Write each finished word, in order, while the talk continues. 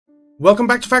Welcome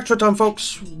back to Factory Time,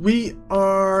 folks. We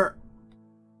are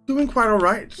doing quite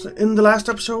alright. In the last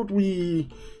episode, we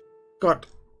got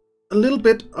a little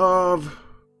bit of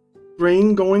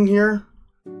grain going here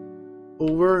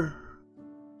over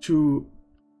to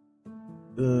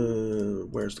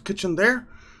where's the kitchen there?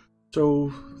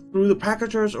 So through the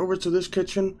packagers over to this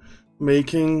kitchen,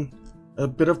 making a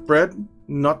bit of bread.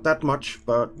 Not that much,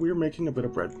 but we're making a bit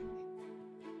of bread.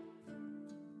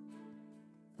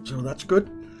 So that's good.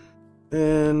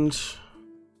 And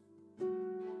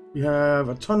we have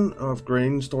a ton of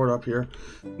grain stored up here.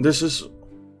 This is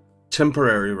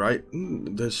temporary, right?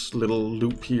 This little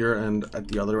loop here and at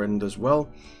the other end as well.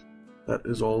 That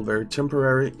is all very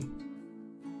temporary.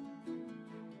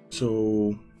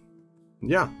 So,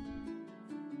 yeah.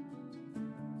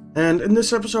 And in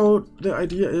this episode, the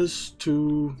idea is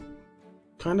to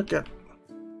kind of get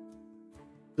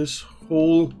this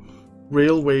whole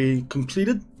railway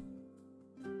completed,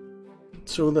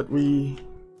 so that we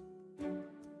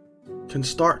can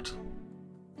start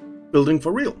building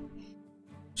for real.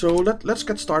 So let's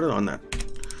get started on that.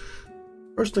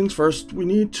 First things first, we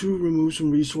need to remove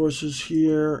some resources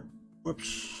here.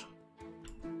 Whoops.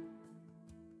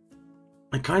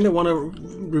 I kind of want to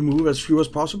remove as few as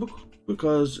possible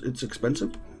because it's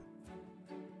expensive.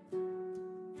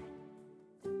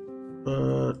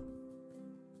 But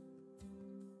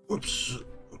whoops.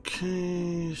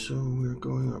 Okay, so we're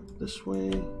going up this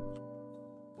way.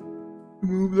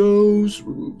 Remove those,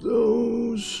 remove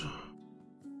those.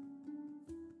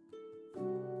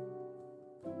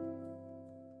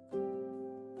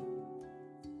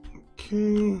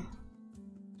 Okay.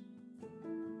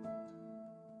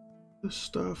 This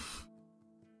stuff.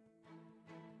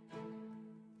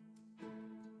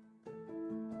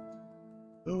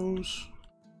 Those.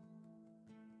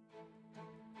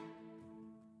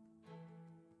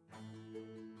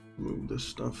 Move this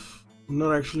stuff. I'm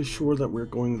not actually sure that we're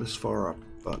going this far up,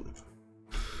 but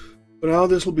now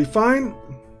this will be fine.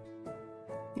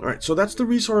 Alright, so that's the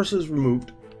resources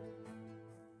removed.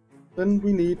 Then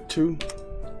we need to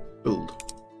build.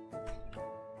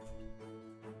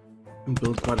 And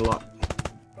build quite a lot.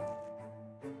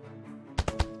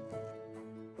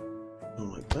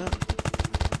 Like that.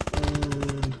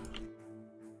 And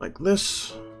like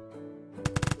this.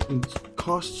 It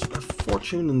costs a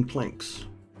fortune in planks.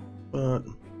 But,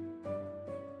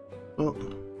 well,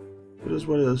 it is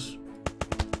what it is.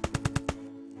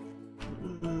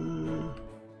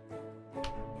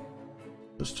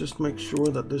 Let's just make sure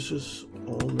that this is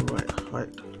all the right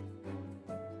height.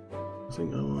 I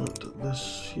think I want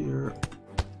this here.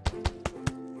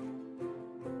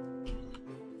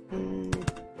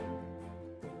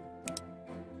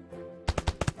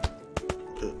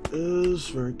 It is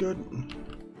very good.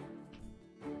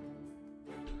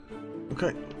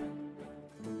 Okay.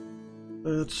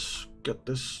 Let's get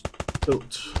this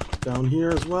built down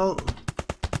here as well.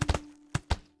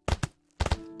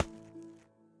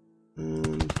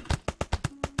 And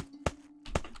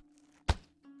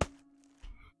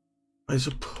I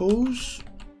suppose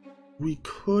we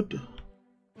could,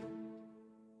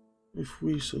 if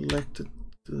we selected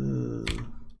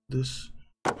this,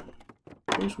 I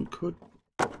suppose we could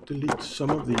delete some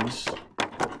of these.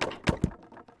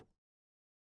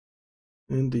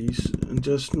 And these, and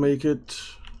just make it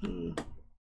you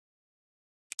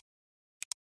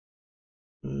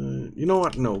know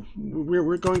what, no,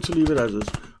 we're going to leave it as is.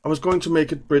 I was going to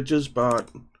make it bridges, but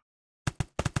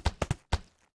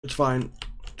it's fine,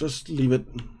 just leave it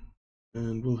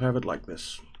and we'll have it like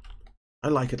this. I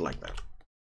like it like that,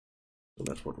 so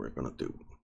that's what we're gonna do.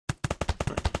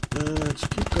 All right, let's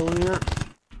keep going here.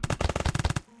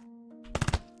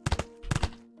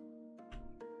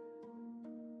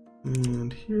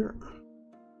 And here.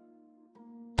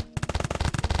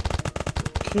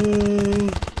 Okay.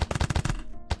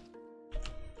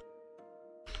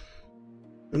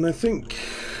 And I think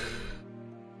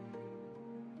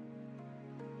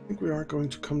we are going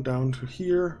to come down to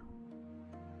here.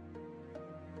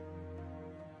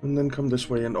 And then come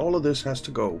this way. And all of this has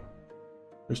to go.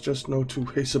 There's just no two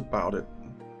ways about it.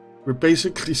 We're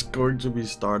basically going to be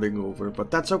starting over, but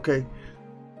that's okay.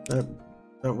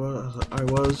 I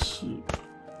was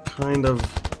kind of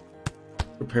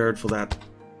prepared for that.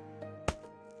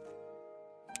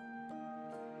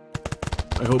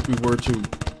 I hope we were too.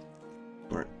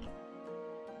 Alright.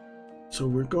 So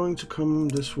we're going to come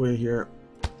this way here.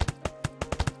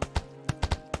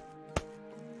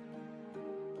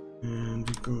 And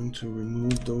we're going to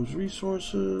remove those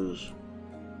resources.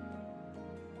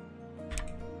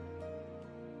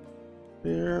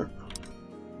 There.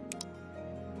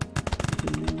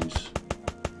 These.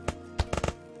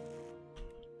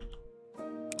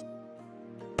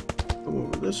 Come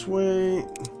over this way.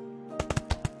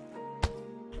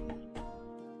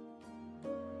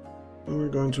 And we're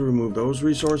going to remove those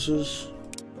resources.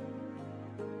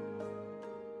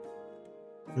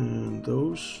 And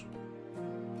those.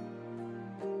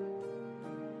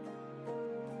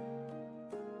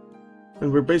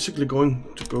 And we're basically going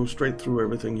to go straight through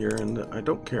everything here, and I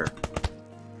don't care.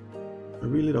 I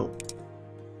really don't.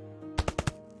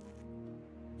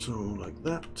 So, like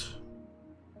that.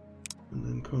 And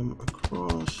then come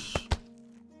across.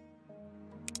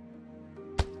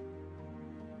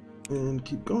 And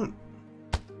keep going.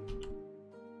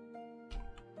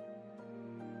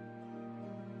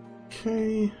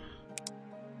 Okay.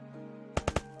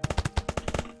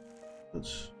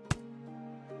 Let's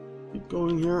keep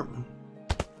going here.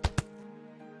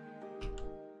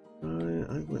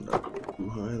 I went up too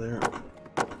high there.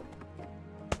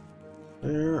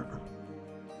 There.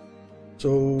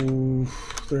 So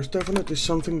there's definitely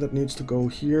something that needs to go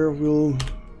here. For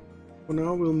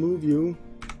now we'll move you.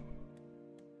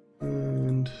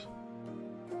 And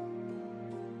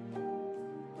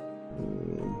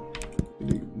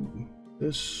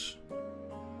this.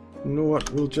 You know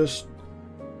what? We'll just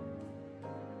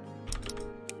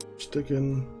stick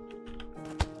in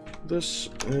this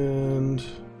and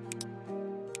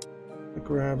a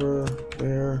grabber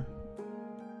there,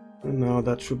 and now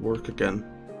that should work again.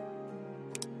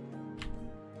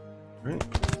 Right.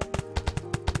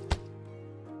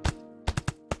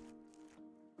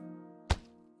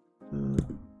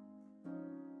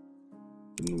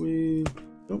 Can we?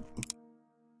 Nope.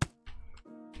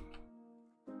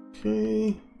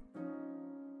 Okay.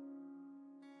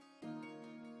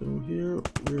 So here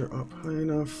we're up high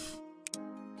enough.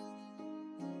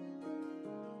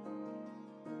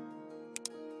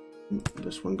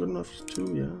 This one good enough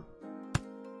too, yeah.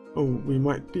 Oh, we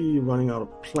might be running out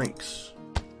of planks.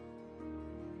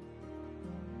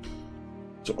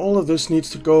 So all of this needs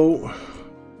to go.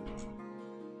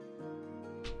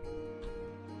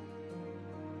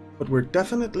 But we're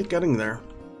definitely getting there.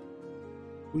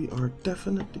 We are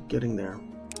definitely getting there.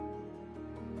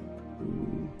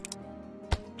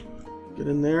 Get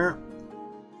in there.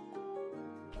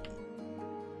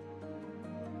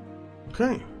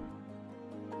 Okay.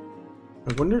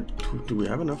 I wonder, do we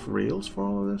have enough rails for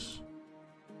all of this?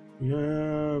 We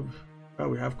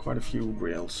have quite a few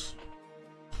rails.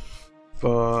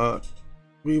 But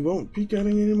we won't be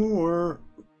getting any more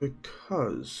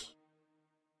because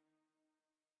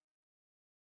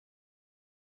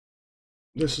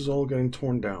this is all getting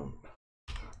torn down.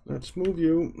 Let's move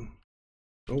you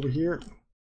over here.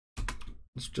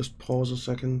 Let's just pause a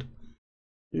second.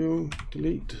 You,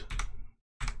 delete.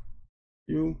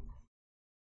 You,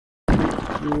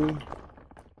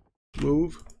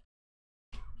 move.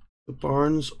 The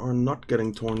barns are not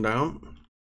getting torn down.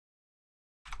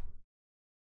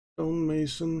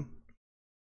 Stonemason,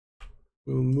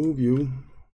 we'll move you.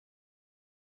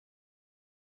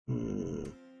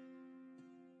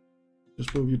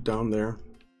 Just move you down there.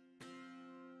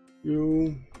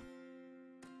 You.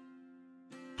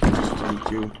 Just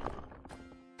delete you.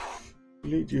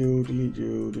 Delete you, delete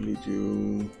you, delete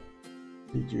you.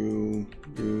 Delete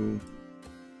you,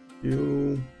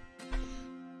 you.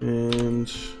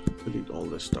 And delete all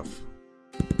this stuff.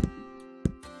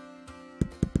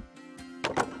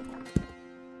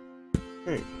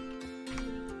 Okay.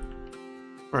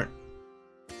 Alright.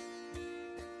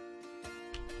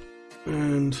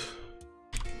 And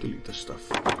delete this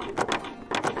stuff.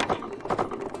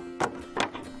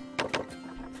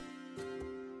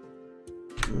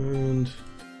 And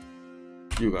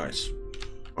you guys.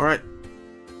 Alright.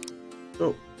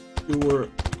 So, you were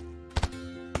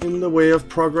in the way of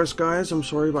progress, guys. I'm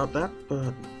sorry about that,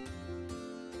 but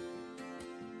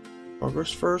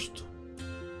progress first.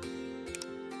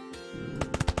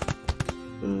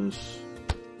 This.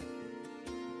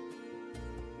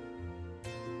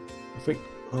 I think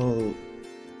I'll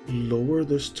lower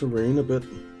this terrain a bit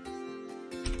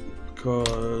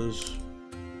because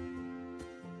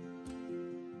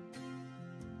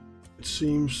it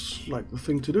seems like the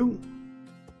thing to do.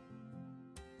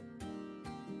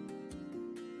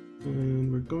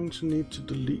 And we're going to need to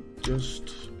delete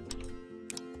just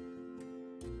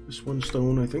this one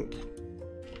stone, I think.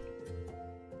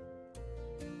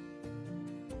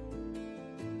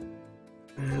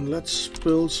 And let's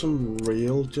build some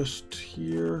rail just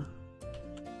here.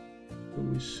 Let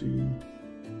me see.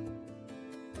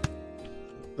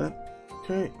 That,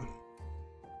 okay.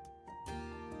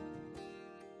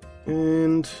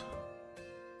 And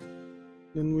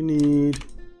then we need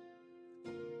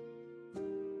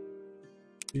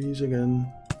these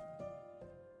again.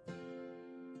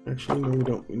 Actually, no, we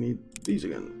don't. We need these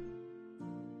again.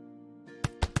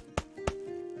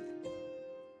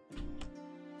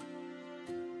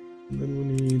 And then we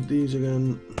need these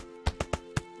again.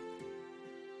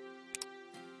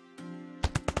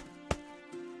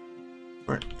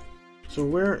 Alright. So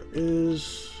where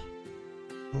is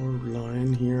our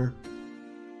line here?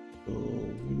 So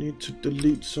we need to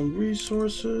delete some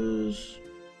resources.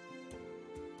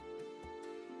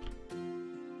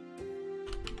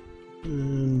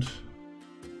 And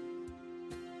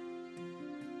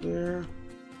there.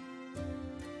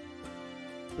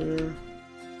 There.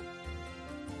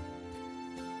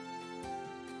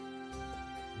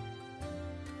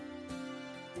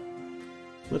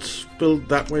 Let's build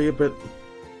that way a bit,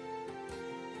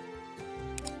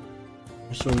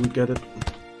 so we get it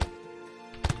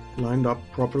lined up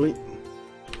properly.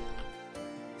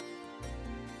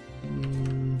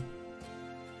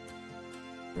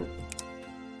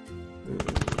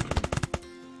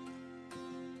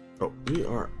 Oh, we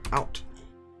are out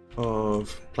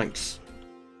of planks.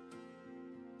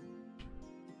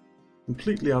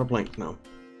 Completely out of planks now.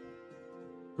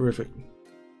 Terrific.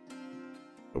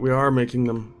 But we are making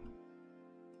them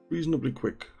reasonably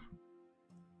quick.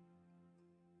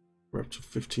 We're up to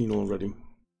 15 already.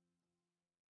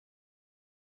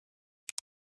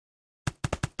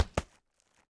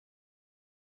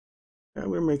 Yeah,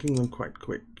 we're making them quite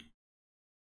quick.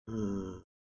 That's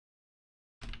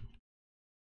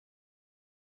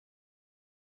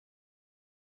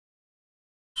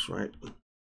right.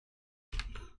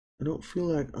 I don't feel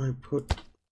like I put...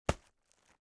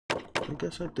 I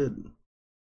guess I did.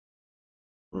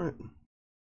 Right.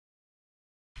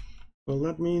 Well,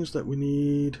 that means that we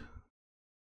need...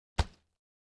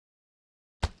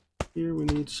 Here we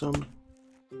need some...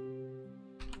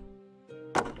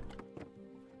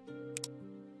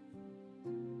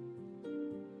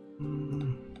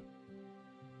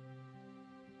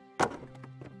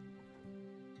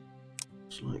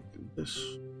 It's like this.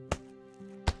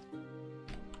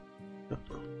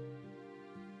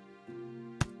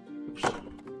 Oops.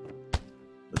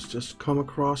 Let's just come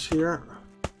across here.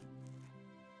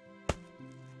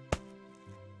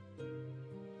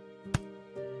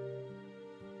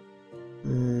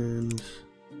 And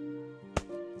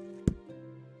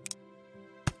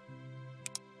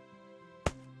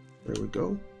there we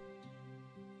go.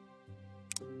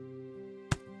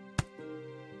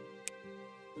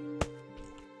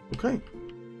 Okay.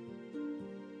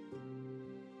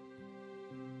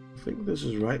 I think this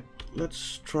is right.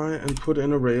 Let's try and put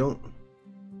in a rail.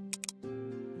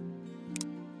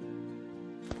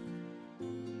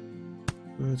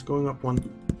 It's going up one,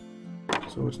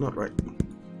 so it's not right.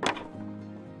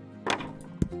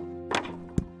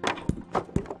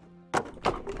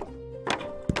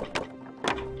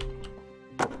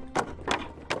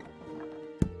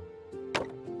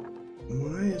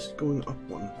 Why is it going up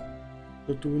one?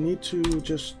 So do we need to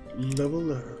just level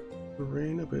the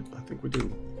terrain a bit? I think we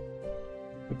do.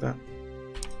 Like that.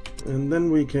 And then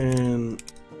we can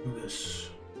do this.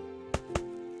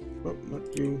 Oh,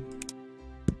 not you.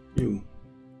 You.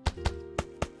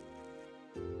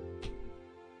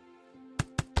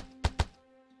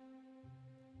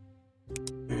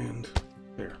 And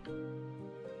there.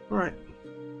 Alright.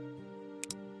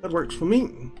 That works for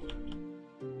me.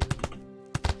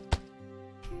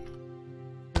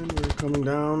 And we're coming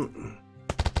down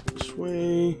this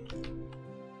way.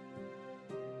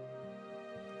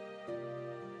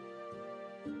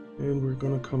 And we're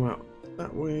gonna come out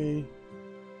that way,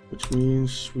 which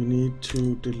means we need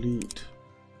to delete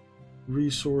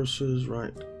resources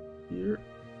right here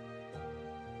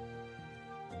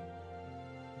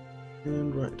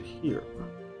and right here.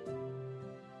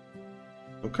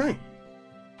 Okay,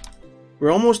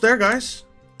 we're almost there, guys.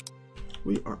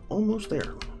 We are almost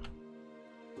there.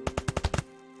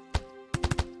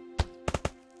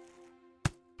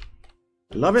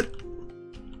 I love it.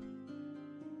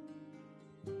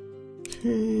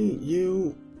 Okay,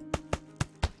 you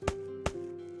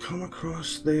come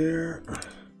across there.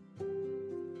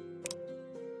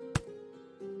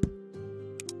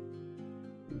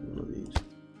 One of these.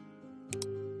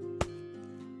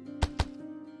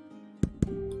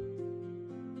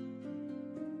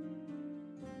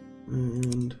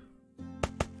 And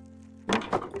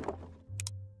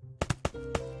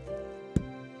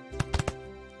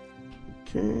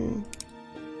okay.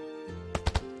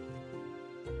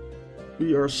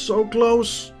 We are so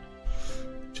close.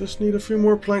 Just need a few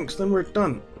more planks, then we're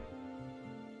done.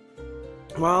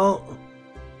 While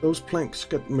those planks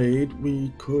get made,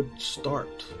 we could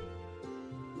start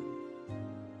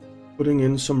putting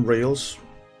in some rails.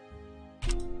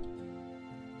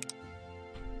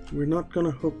 we're not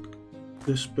gonna hook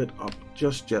this bit up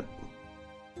just yet.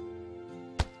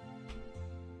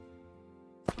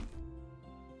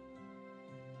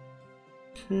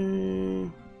 Okay,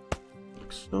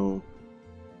 like so.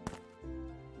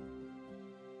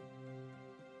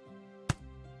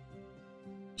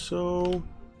 So,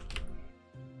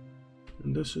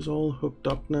 and this is all hooked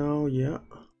up now, yeah.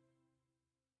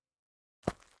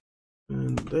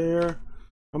 And there.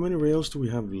 How many rails do we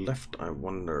have left, I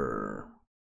wonder?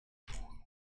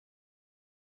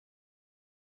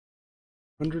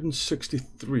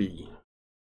 163.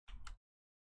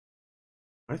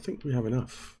 I think we have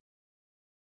enough.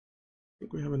 I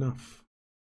think we have enough.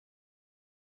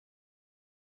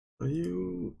 Are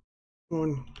you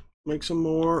going to make some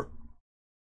more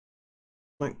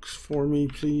planks for me,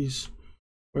 please?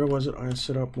 Where was it? I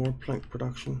set up more plank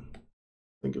production. I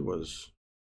think it was.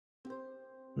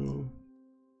 No,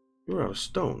 you're out of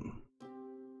stone.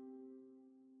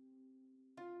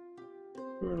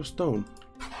 You're out of stone.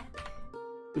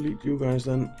 Delete you guys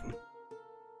then.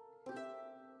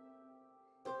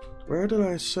 Where did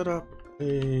I set up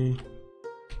a...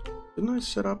 Didn't I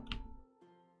set up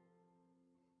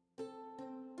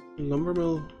a lumber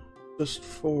mill just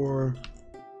for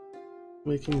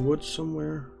making wood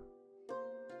somewhere?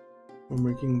 Or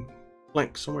making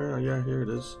planks somewhere? Yeah, here it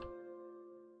is.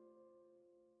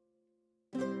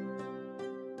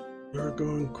 You're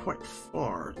going quite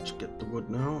far to get the wood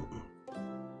now.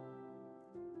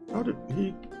 How did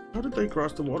they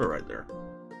cross the water right there?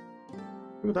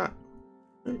 Look at that.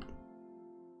 Hey.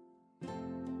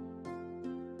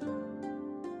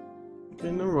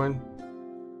 Okay, never mind.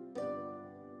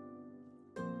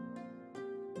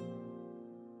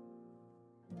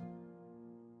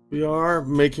 We are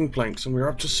making planks and we're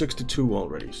up to 62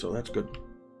 already, so that's good.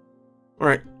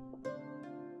 Alright.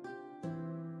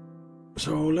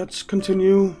 So let's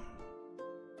continue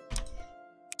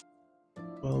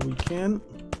while we can.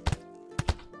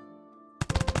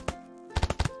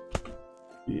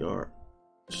 We are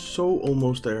so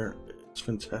almost there. It's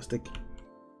fantastic.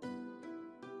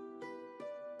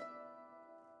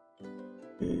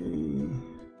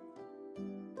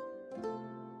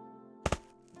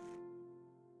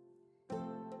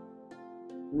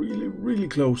 Really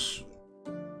close.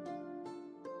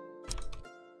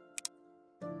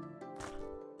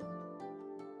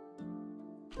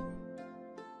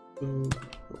 So,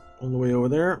 all the way over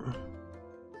there.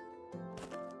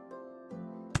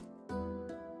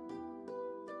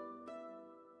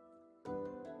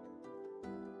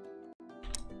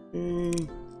 Okay.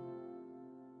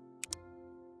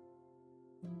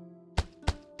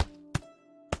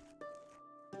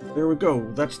 There we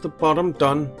go. That's the bottom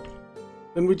done.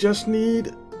 Then we just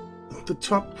need the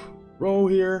top row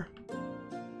here.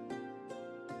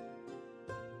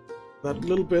 That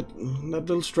little bit, that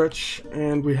little stretch,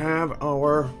 and we have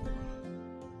our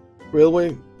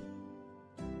railway.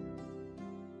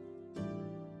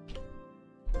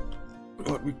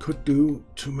 What we could do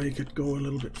to make it go a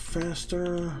little bit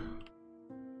faster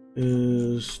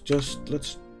is just,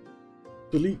 let's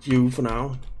delete you for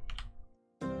now.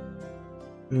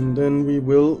 And then we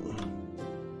will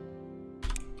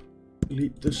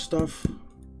delete this stuff.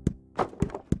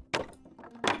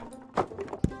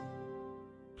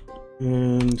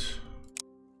 And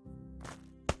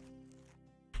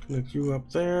connect you up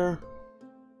there.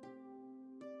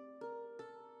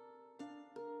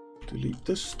 Delete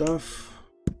this stuff.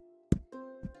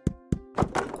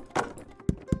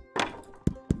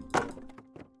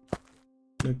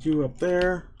 Connect you up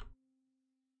there.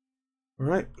 All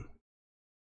right.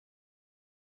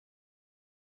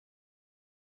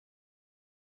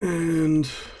 And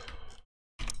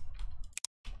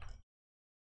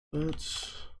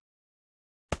let's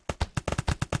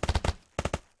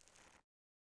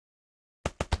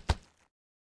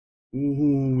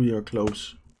ooh, we are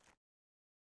close.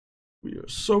 We are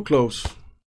so close.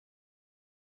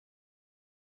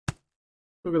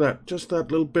 Look at that, just that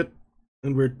little bit,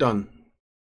 and we're done.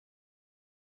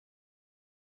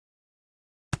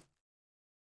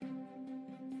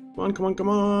 Come on, come on, come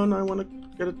on. I want to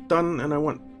get it done, and I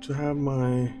want to have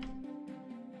my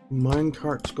mine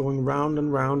carts going round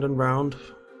and round and round.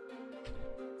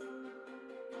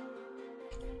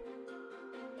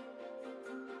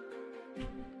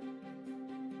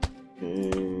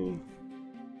 Okay.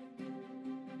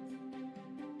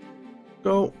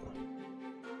 Go.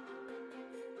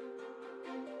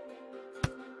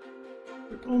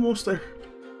 We're almost there.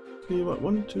 See about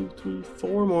 1, 2, 3,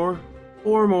 4 more.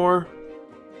 4 more.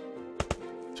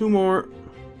 2 more.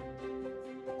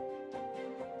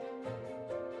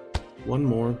 1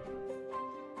 more.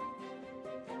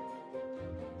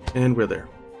 And we're there.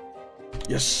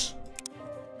 Yes.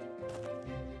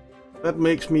 That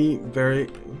makes me very,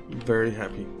 very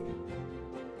happy.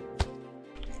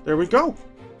 There we go.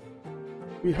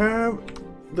 We have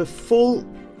the full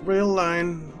rail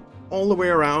line all the way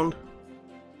around.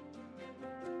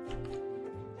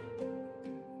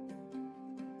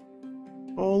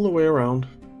 All the way around.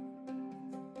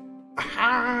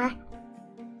 Aha!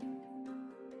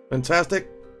 Fantastic.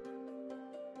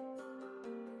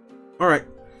 Alright.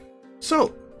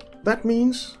 So, that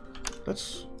means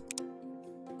let's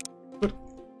put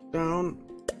down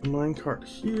a minecart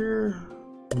here,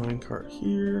 minecart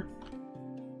here,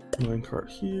 minecart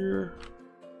here.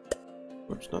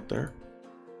 Oops, not there.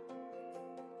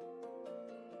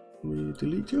 We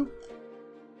delete you.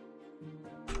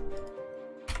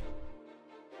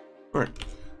 Alright,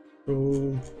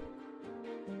 so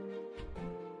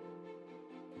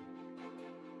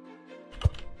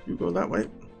you go that way.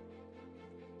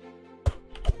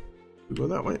 You go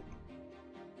that way.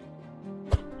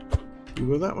 You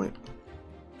go that way.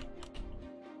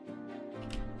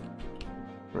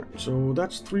 Right, so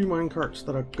that's 3 minecarts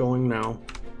that are going now.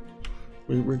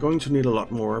 We're going to need a lot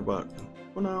more, but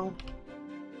for now,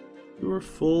 you are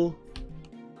full.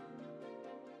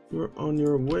 You're on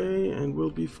your way and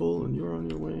will be full, and you're on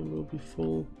your way and will be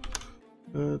full.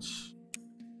 Let's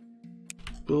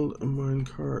build a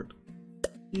minecart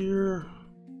here,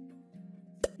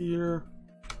 here,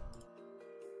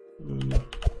 and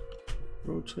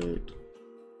rotate.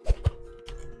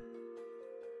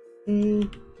 Okay.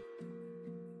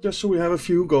 Just so we have a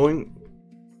few going.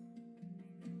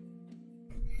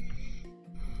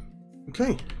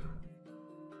 Okay.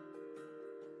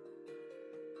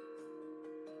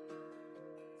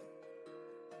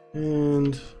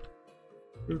 And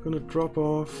we're gonna drop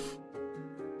off.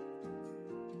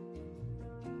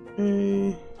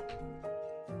 Okay.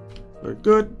 Very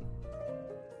good.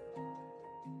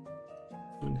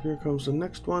 And here comes the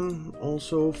next one,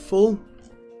 also full.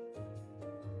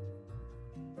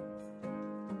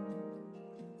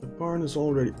 The barn is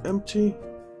already empty.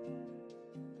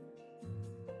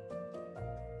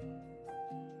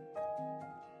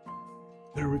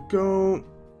 There we go.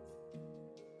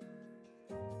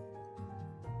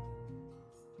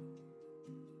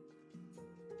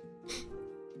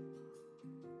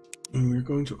 And we're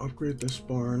going to upgrade this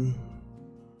barn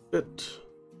a bit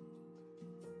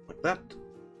like that.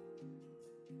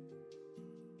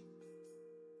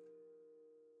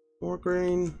 More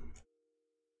grain.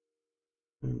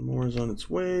 And more is on its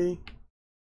way.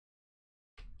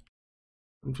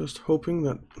 I'm just hoping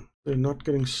that they're not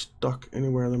getting stuck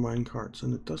anywhere in the minecarts,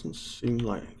 and it doesn't seem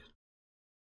like.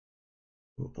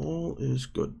 So all is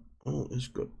good. All is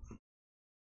good.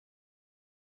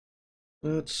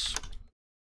 Let's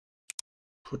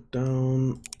put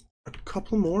down a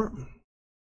couple more.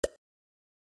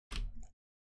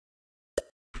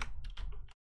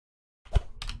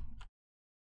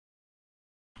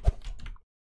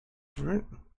 All right.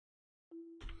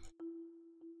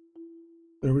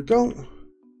 There we go.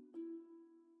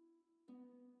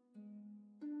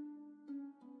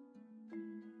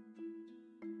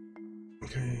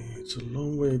 Okay, it's a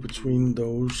long way between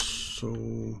those, so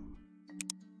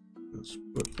let's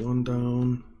put one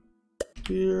down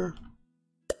here,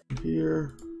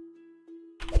 here.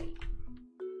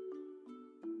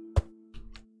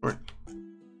 All right.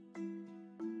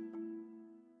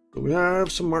 So we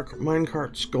have some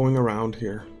minecarts going around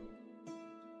here.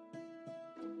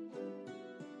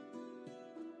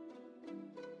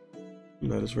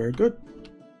 And that is very good.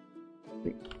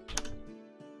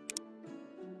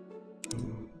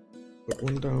 Put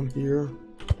one down here.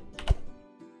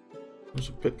 There's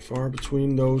a bit far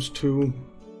between those two.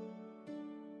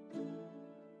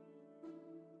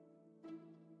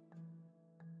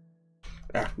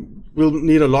 We'll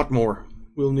need a lot more.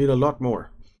 We'll need a lot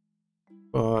more.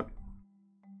 But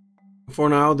for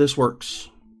now, this works.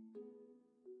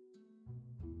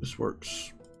 This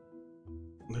works.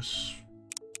 Let's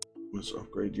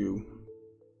upgrade you.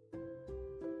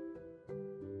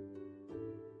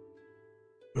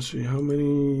 Let's see, how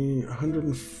many?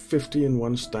 150 in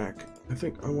one stack. I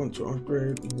think I want to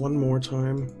upgrade one more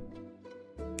time.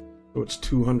 So it's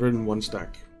 200 in one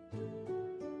stack.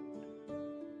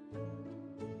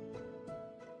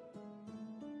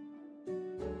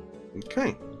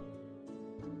 Okay.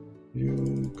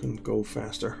 You can go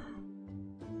faster.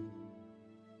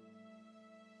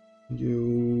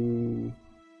 You...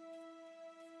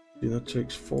 See, that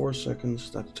takes 4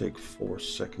 seconds. That takes 4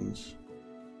 seconds.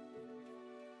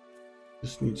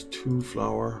 This needs 2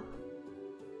 flour.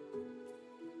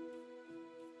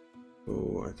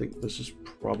 So I think this is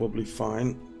probably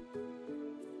fine.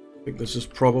 I think this is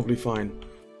probably fine.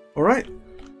 Alright.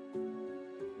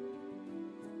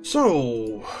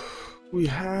 So, we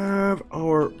have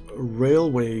our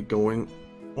railway going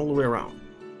all the way around.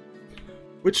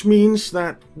 Which means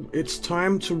that it's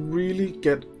time to really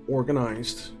get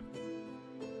organized.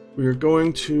 We are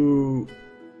going to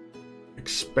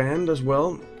expand as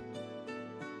well.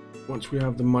 Once we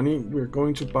have the money, we're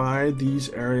going to buy these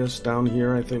areas down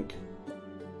here, I think.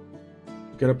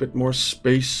 Get a bit more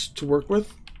space to work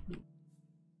with.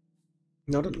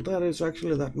 Not that that is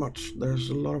actually that much. There's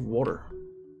a lot of water.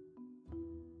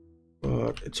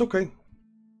 But it's okay.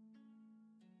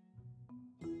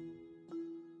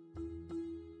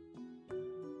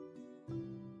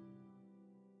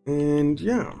 And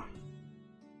yeah.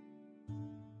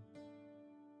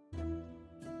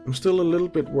 I'm still a little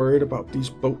bit worried about these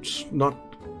boats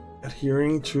not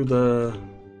adhering to the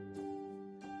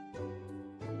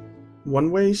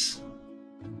one-ways.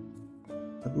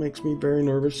 That makes me very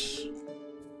nervous.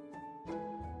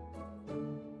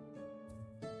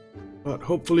 But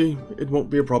hopefully it won't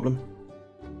be a problem.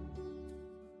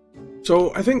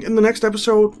 So I think in the next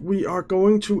episode we are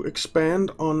going to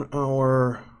expand on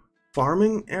our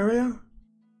farming area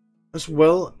as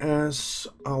well as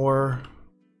our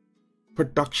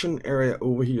production area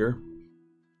over here.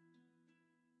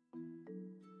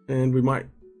 And we might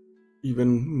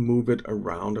even move it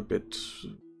around a bit.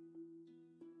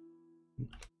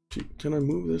 Can I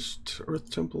move this Earth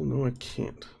Temple? No, I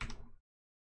can't.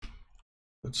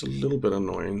 That's a little bit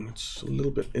annoying. It's a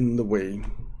little bit in the way,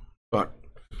 but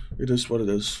it is what it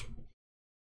is.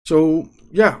 So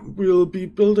yeah, we'll be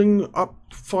building up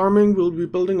farming. We'll be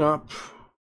building up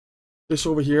this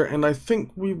over here, and I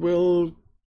think we will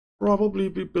probably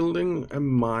be building a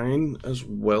mine as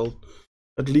well,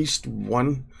 at least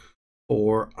one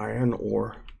for iron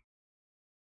ore,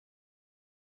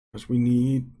 because we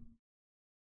need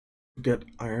to get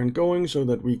iron going so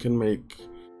that we can make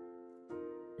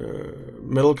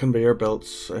metal conveyor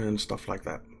belts and stuff like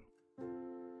that.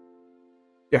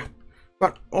 Yeah,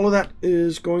 but all of that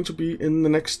is going to be in the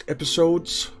next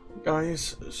episodes,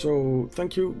 guys. So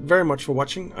thank you very much for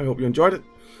watching. I hope you enjoyed it.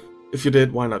 If you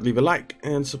did, why not leave a like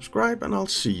and subscribe, and I'll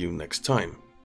see you next time.